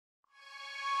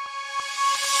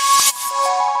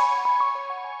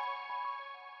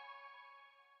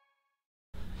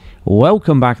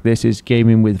Welcome back. This is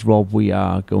Gaming with Rob. We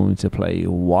are going to play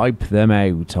Wipe Them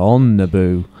Out on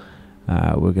Naboo.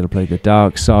 We're going to play the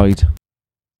dark side.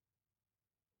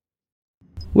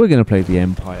 We're going to play the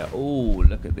Empire. Oh,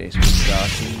 look at this. We're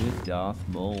starting with Darth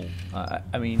Maul.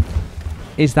 I mean,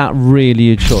 is that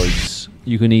really a choice?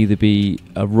 You can either be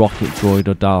a rocket droid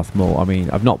or Darth Maul. I mean,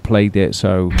 I've not played it,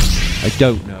 so I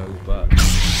don't know, but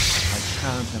I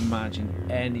can't imagine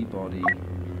anybody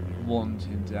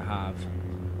wanting to have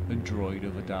a droid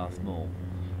of a Darth Maul.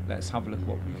 Let's have a look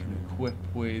what we can equip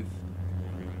with.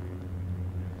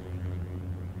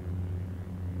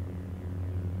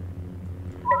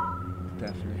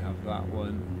 Definitely have that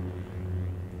one.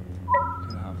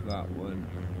 Can have that one.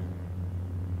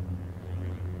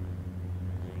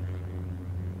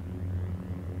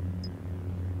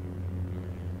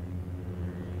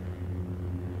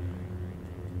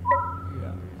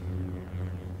 Yeah.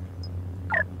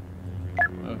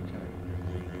 Okay.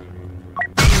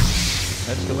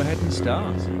 Let's go ahead and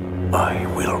start. I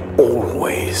will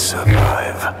always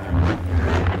survive.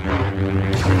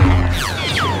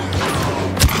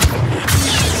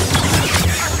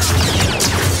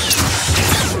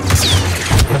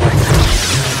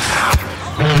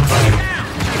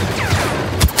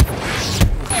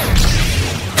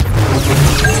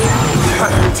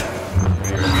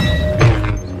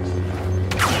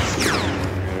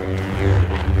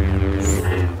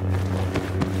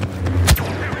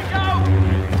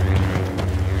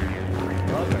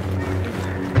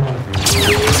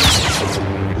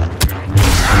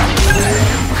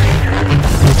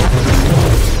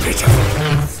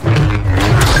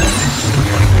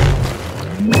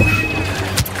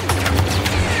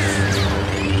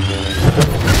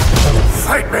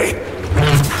 Fight me!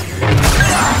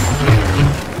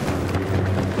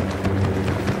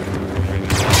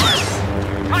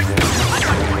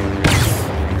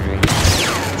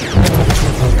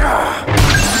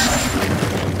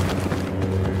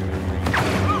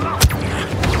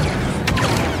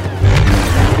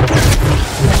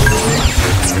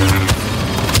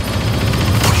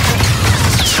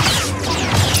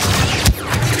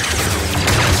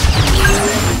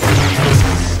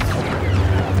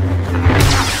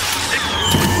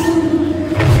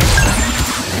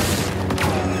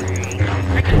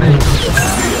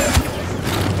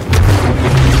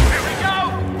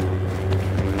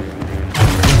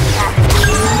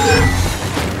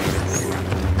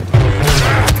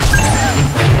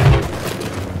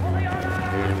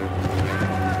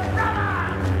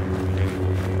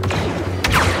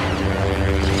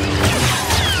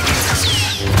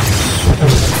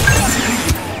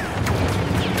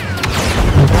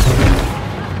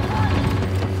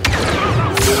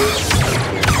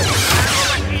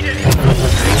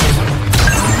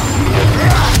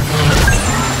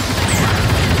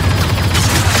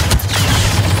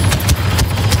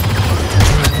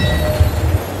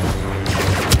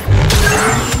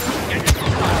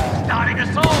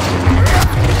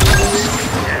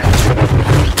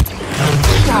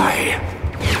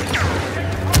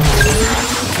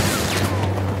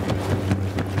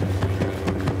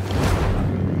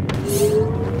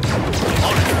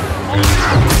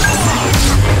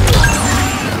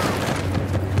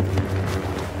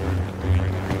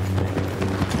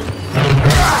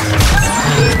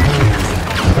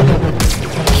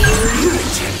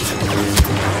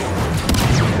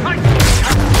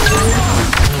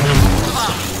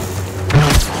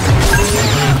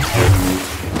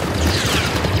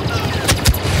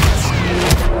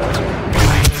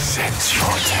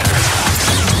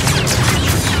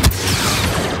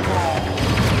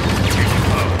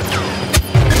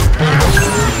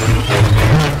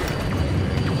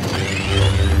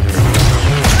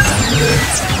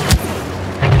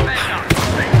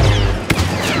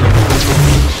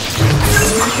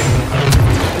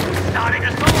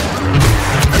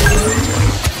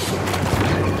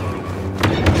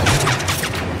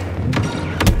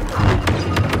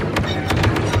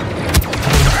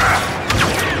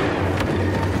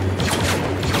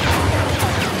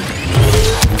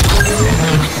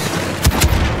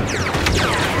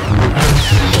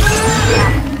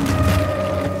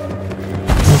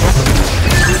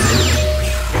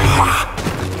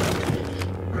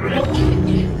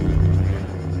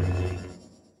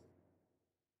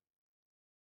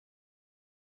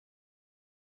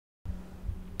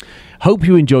 Hope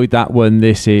you enjoyed that one.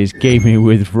 This is Gaming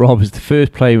with Rob. It's the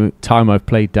first time I've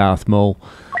played Darth Maul.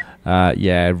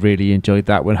 Yeah, really enjoyed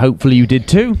that one. Hopefully you did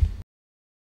too.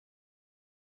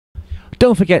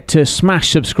 Don't forget to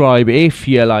smash subscribe if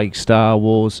you like Star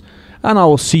Wars, and I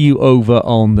will see you over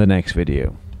on the next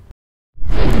video.